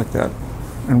x-axis like that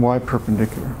and y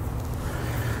perpendicular.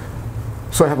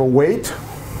 So I have a weight,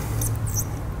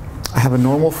 I have a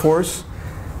normal force,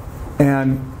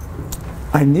 and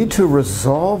I need to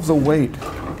resolve the weight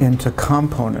into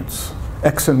components,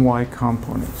 x and y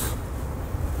components,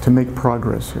 to make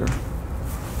progress here.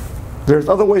 There's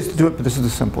other ways to do it, but this is the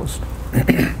simplest.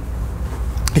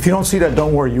 If you don't see that,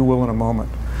 don't worry, you will in a moment.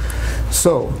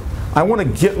 So I want to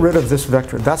get rid of this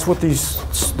vector. That's what these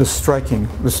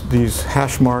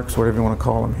hash marks, whatever you want to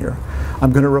call them here.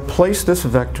 I'm going to replace this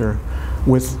vector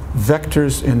with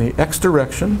vectors in the x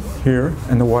direction here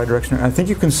and the y direction. I think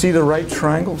you can see the right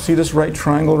triangle. See this right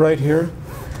triangle right here?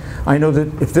 I know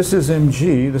that if this is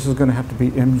mg, this is going to have to be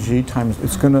mg times,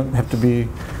 it's going to have to be,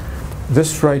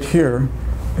 this right here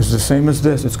is the same as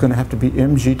this. It's going to have to be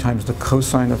mg times the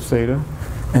cosine of theta.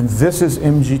 And this is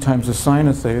mg times the sine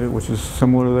of theta, which is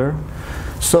similar there.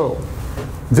 So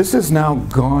this is now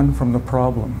gone from the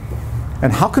problem.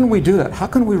 And how can we do that? How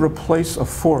can we replace a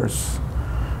force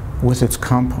with its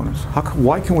components?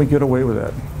 Why can we get away with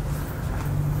that?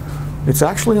 It's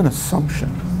actually an assumption.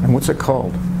 And what's it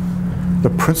called?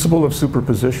 The principle of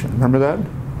superposition. Remember that?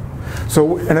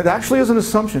 So, and it actually is an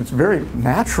assumption. It's a very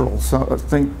natural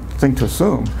thing to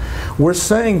assume. We're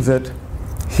saying that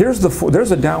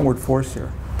there's a downward force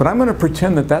here. But I'm going to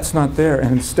pretend that that's not there,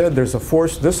 and instead there's a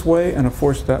force this way and a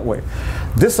force that way.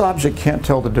 This object can't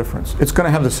tell the difference. It's going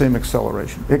to have the same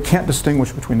acceleration. It can't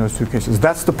distinguish between those two cases.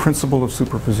 That's the principle of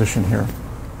superposition here.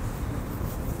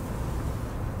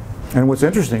 And what's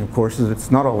interesting, of course, is it's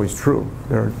not always true.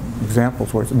 There are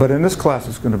examples where but in this class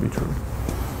it's going to be true.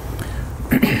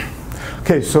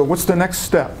 Okay, so what's the next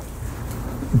step?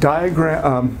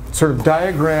 Diagram,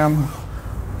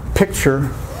 picture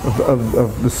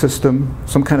of the system,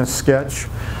 some kind of sketch,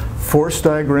 force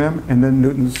diagram, and then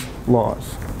Newton's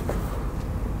laws.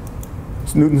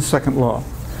 It's Newton's second law.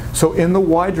 So in the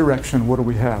y direction, what do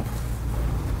we have?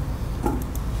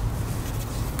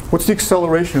 What's the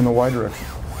acceleration in the y direction?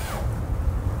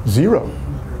 0.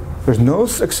 There's no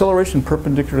acceleration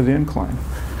perpendicular to the incline.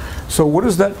 So what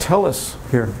does that tell us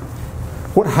here?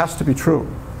 What has to be true?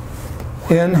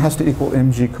 N has to equal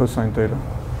mg cosine theta,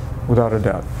 without a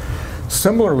doubt.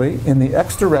 Similarly, in the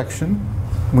x direction,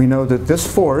 we know that this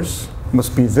force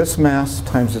must be this mass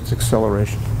times its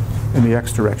acceleration in the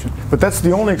x direction. But that's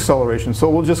the only acceleration, so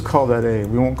we'll just call that a.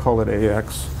 We won't call it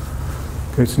ax.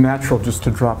 Okay, it's natural just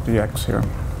to drop the x here.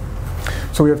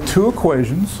 So we have two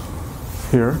equations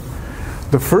here.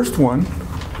 The first one,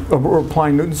 we're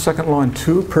applying Newton's second law in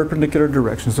two perpendicular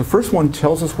directions. The first one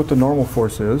tells us what the normal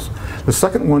force is. The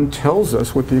second one tells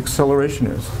us what the acceleration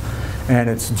is. And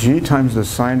it's g times the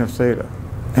sine of theta.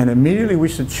 And immediately we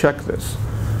should check this.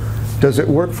 Does it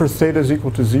work for theta is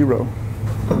equal to 0?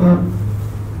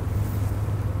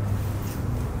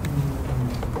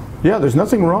 Yeah, there's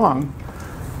nothing wrong.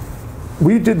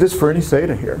 We did this for any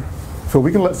theta here. So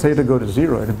we can let theta go to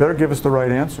 0. It better give us the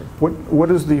right answer. What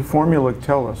does the formula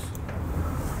tell us?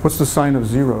 What's the sign of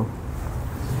 0?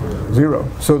 0.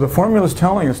 So the formula is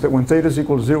telling us that when theta is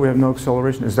equal to 0, we have no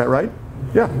acceleration. Is that right?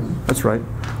 Yeah, that's right.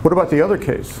 What about the other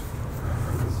case?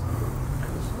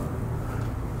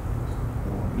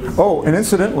 Oh, and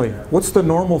incidentally, what's the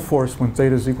normal force when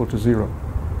theta is equal to 0?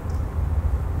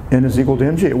 N is equal to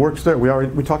mg. It works there.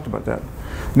 We talked about that.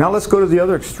 Now let's go to the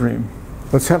other extreme.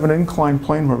 Let's have an inclined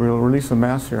plane where we'll release a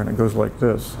mass here, and it goes like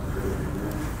this.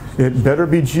 It better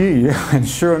be g, and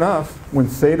sure enough, when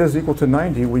theta is equal to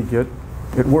 90, we get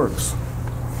it works.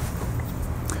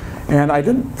 And I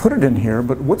didn't put it in here,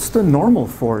 but what's the normal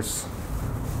force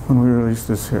when we release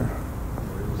this here?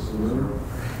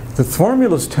 The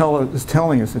formula is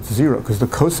telling us it's 0, because the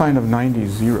cosine of 90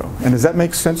 is 0. And does that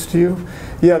make sense to you?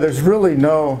 Yeah, there's really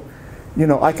no,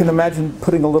 I can imagine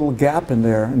putting a little gap in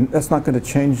there, and that's not going to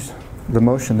change the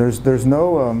motion. There's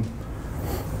no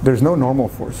there's no normal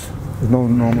force. There's no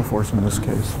normal force in this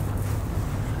case.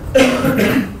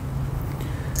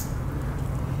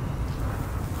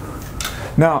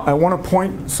 Now, I want to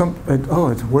point some,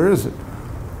 where is it?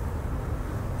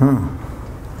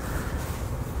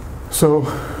 So,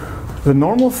 the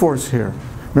normal force here,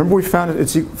 remember we found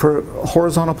it's for a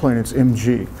horizontal plane, it's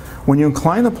mg. When you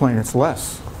incline the plane, it's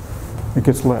less. It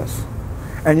gets less.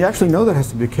 And you actually know that has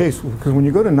to be the case, because when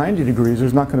you go to 90 degrees,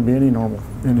 there's not going to be any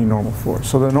normal force.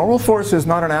 So the normal force is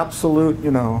not an absolute,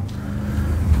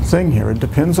 thing here. It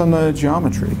depends on the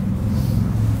geometry.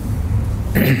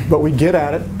 But we get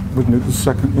at it with Newton's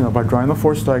second, by drawing the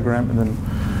force diagram, and then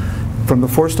from the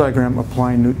force diagram,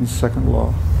 applying Newton's second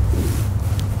law.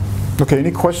 Okay,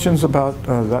 any questions about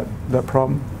that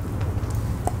problem?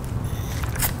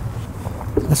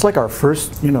 It's like our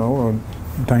first,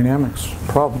 dynamics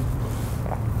problem.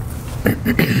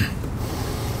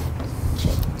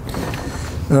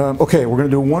 Okay, we're going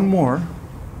to do one more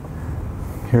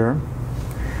here.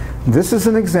 This is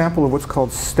an example of what's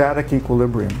called static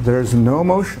equilibrium. There's no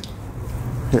motion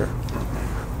here.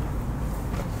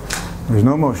 There's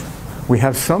no motion. We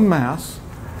have some mass.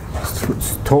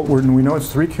 We know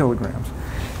it's 3 kilograms,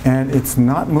 and it's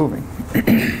not moving.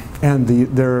 And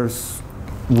there's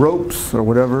ropes or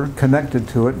whatever connected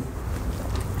to it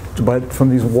from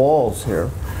these walls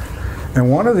here. And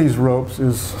one of these ropes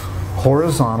is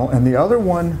horizontal, and the other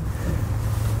one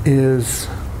is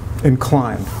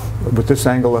inclined with this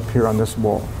angle up here on this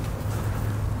wall.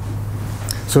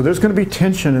 So there's going to be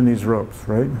tension in these ropes,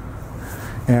 right?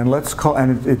 And it's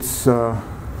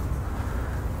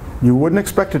you wouldn't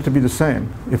expect it to be the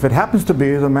same. If it happens to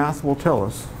be, the math will tell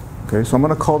us. Okay, so I'm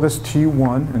going to call this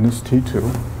T1 and this T2.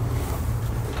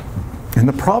 And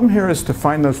the problem here is to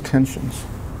find those tensions.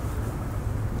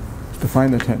 To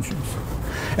find the tensions.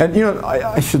 And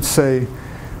I should say,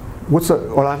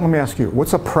 let me ask you,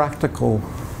 what's a practical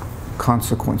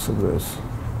consequence of this?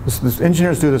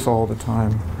 Engineers do this all the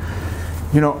time.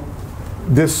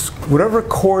 Whatever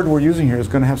cord we're using here is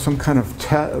going to have some kind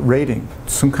of rating,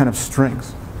 some kind of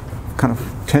strength, kind of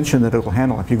tension that it will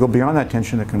handle. If you go beyond that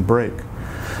tension, it can break.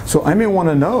 So I may want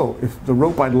to know if the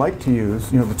rope I'd like to use,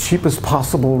 the cheapest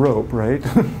possible rope, right?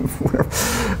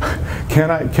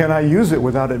 Can I use it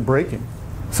without it breaking?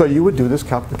 So you would do this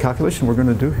the calculation we're going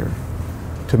to do here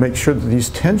to make sure that these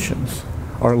tensions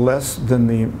are less than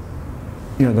the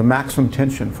maximum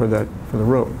tension for the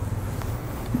rope.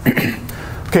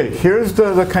 Okay, here's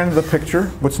the kind of the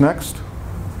picture. What's next?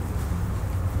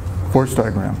 Force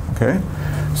diagram. Okay,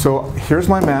 so here's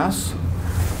my mass.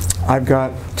 I've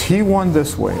got T1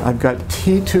 this way. I've got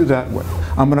T2 that way.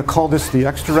 I'm going to call this the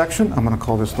x direction. I'm going to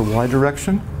call this the y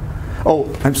direction.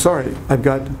 Oh, I'm sorry. I've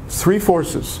got 3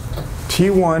 forces: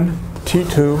 T1,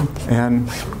 T2, and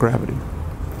gravity.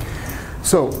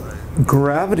 So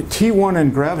gravity, T1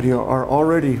 and gravity are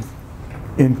already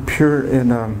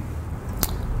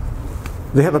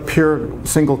they have a pure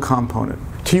single component.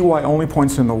 Ty only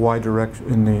points in the y direction,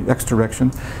 in the x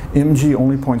direction. Mg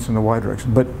only points in the y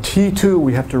direction. But T2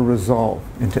 we have to resolve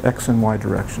into x and y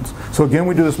directions. So again,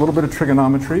 we do this little bit of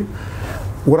trigonometry.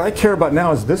 What I care about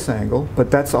now is this angle, but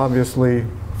that's obviously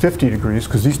 50 degrees,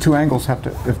 because these two angles have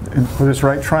to, for this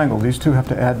right triangle, these two have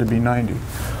to add to be 90.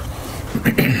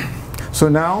 So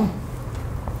now,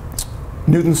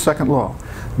 Newton's second law.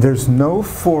 There's no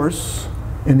force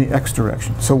in the x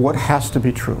direction. So what has to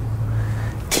be true?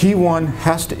 T1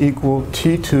 has to equal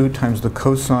T2 times the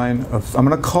cosine of, I'm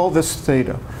going to call this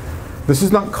theta. This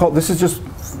is not called, this is just,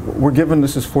 we're given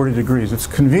this is 40 degrees. It's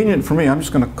convenient for me. I'm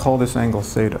just going to call this angle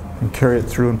theta and carry it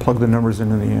through and plug the numbers in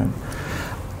the end.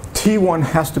 T1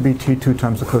 has to be T2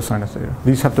 times the cosine of theta.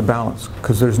 These have to balance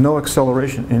because there's no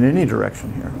acceleration in any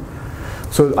direction here.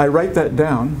 So I write that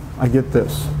down, I get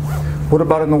this. What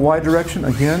about in the y direction?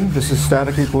 Again, this is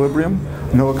static equilibrium,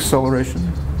 no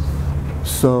acceleration.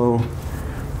 So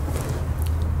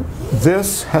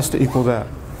this has to equal that.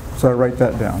 So I write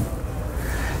that down.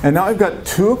 And now I've got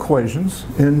 2 equations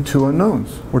in 2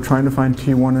 unknowns. We're trying to find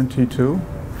T1 and T2.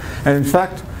 And in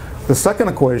fact, the second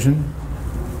equation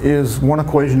is 1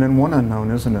 equation and 1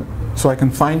 unknown, isn't it? So I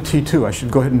can find T2. I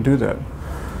should go ahead and do that.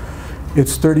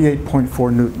 It's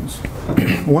 38.4 newtons.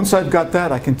 Once I've got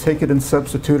that, I can take it and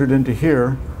substitute it into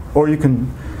here, or you can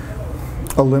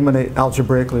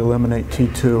algebraically eliminate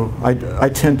T2. I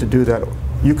tend to do that.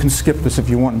 You can skip this if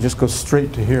you want and just go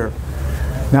straight to here.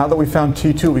 Now that we found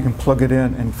T2, we can plug it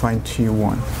in and find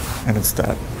T1, and it's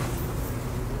that.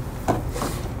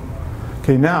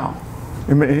 Okay, now,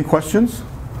 any questions?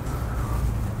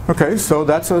 Okay, so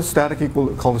that's a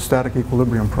called a static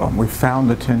equilibrium problem. We found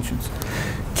the tensions.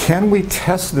 Can we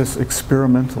test this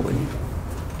experimentally?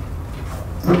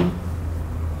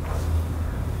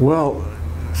 Well,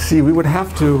 see, we would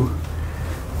have to,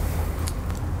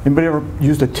 anybody ever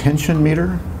used a tension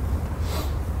meter?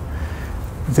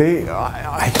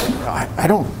 I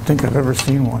don't think I've ever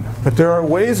seen one, but there are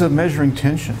ways of measuring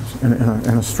tensions in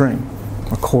a string,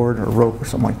 a cord or a rope or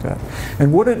something like that.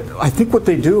 And I think what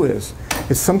they do is,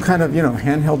 it's some kind of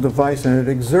handheld device, and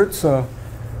it exerts a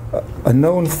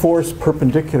known force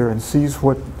perpendicular and sees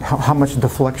how much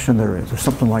deflection there is, or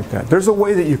something like that. There's a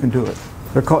way that you can do it.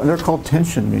 They're called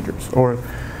tension meters, or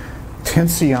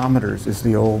tensiometers is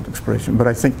the old expression, but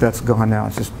I think that's gone now.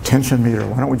 It's just tension meter.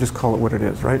 Why don't we just call it what it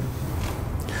is, right?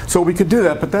 So we could do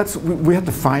that, but we have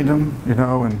to find them,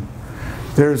 and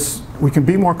we can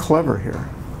be more clever here.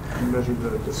 You measure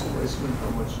the displacement, how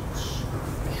much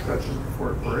it stretches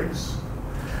before it breaks.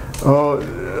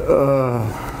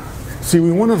 See,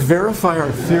 we want to verify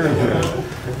our theory here.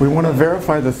 We want to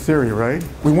verify the theory, right?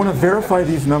 We want to verify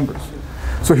these numbers.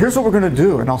 So here's what we're going to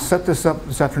do, and I'll set this up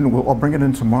this afternoon. I'll bring it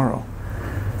in tomorrow.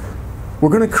 We're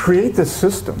going to create this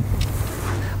system,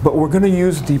 but we're going to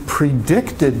use the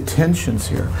predicted tensions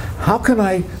here. How can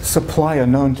I supply a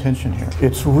known tension here?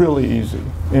 It's really easy.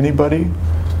 Anybody?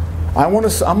 I'm going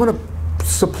to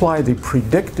supply the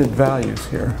predicted values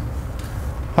here.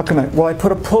 How can I? Well, I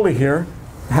put a pulley here,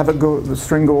 have the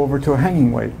string go over to a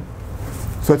hanging weight.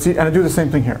 So and I do the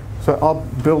same thing here. So I'll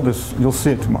build this. You'll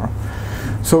see it tomorrow.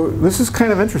 So this is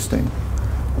kind of interesting.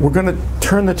 We're going to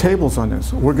turn the tables on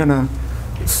this. We're going to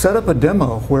set up a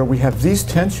demo where we have these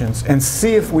tensions and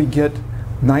see if we get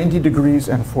 90 degrees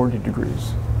and 40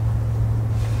 degrees.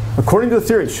 According to the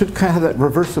theory, it should kind of have that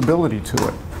reversibility to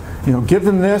it.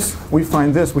 Given this, we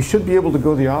find this, we should be able to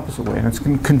go the opposite way. And it's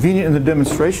convenient in the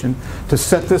demonstration to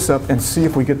set this up and see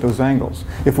if we get those angles.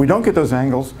 If we don't get those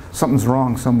angles, something's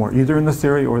wrong somewhere, either in the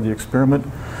theory or the experiment,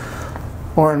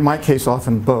 or in my case,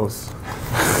 often both.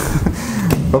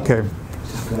 Okay.